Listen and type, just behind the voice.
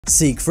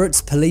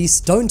Secrets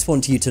police don't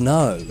want you to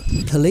know.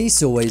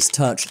 Police always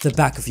touch the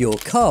back of your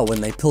car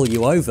when they pull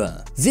you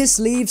over. This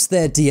leaves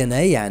their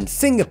DNA and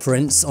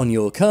fingerprints on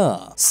your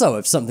car. So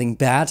if something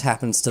bad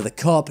happens to the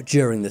cop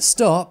during the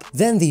stop,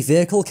 then the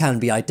vehicle can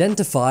be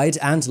identified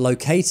and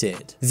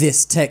located.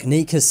 This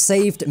technique has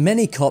saved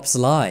many cops'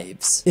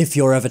 lives. If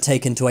you're ever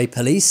taken to a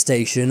police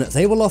station,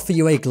 they will offer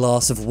you a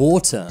glass of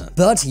water.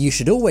 But you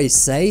should always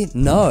say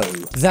no.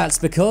 That's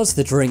because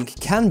the drink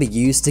can be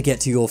used to get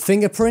to your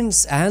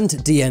fingerprints and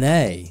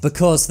DNA.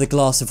 Because the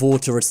glass of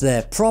water is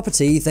their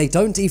property, they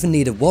don't even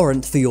need a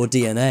warrant for your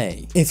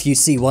DNA. If you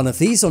see one of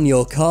these on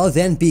your car,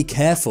 then be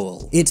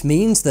careful. It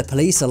means the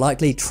police are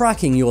likely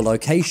tracking your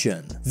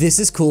location. This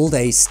is called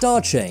a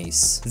star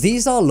chase.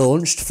 These are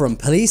launched from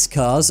police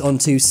cars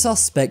onto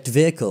suspect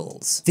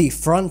vehicles. The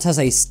front has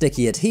a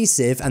sticky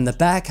adhesive and the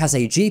back has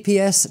a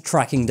GPS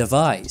tracking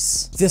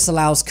device. This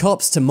allows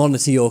cops to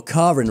monitor your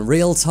car in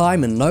real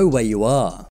time and know where you are.